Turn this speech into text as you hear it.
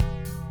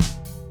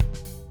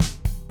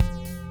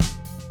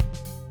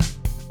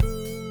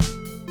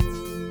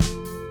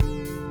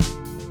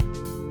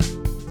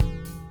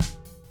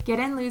Get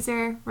in,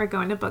 loser. We're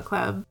going to book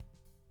club.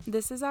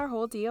 This is our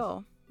whole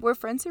deal. We're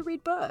friends who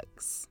read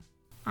books.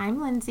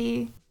 I'm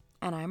Lindsay.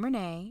 And I'm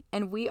Renee,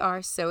 and we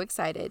are so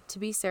excited to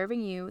be serving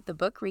you the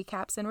book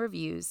recaps and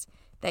reviews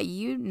that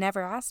you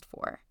never asked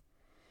for.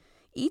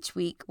 Each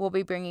week, we'll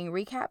be bringing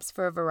recaps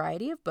for a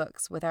variety of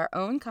books with our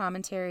own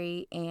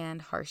commentary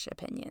and harsh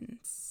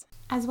opinions,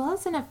 as well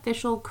as an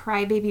official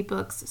Crybaby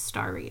Books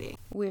star rating.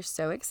 We're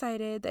so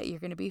excited that you're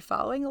going to be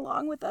following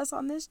along with us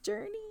on this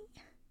journey.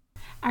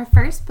 Our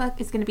first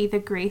book is going to be The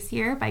Grace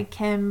Year by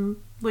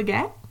Kim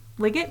Liggett?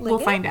 We'll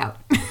find out.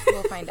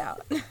 We'll find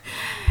out.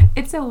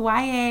 It's a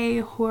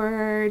YA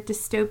horror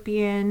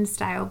dystopian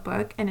style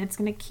book, and it's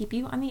going to keep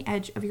you on the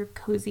edge of your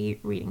cozy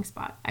reading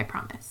spot, I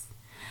promise.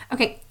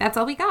 Okay, that's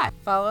all we got.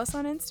 Follow us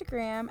on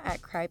Instagram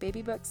at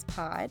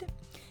CrybabyBooksPod.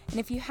 And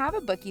if you have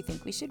a book you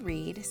think we should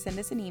read, send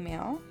us an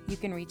email. You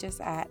can reach us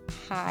at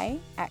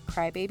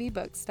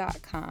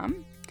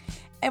hi@crybabybooks.com.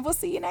 And we'll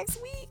see you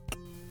next week.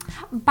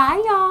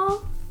 Bye,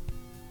 y'all.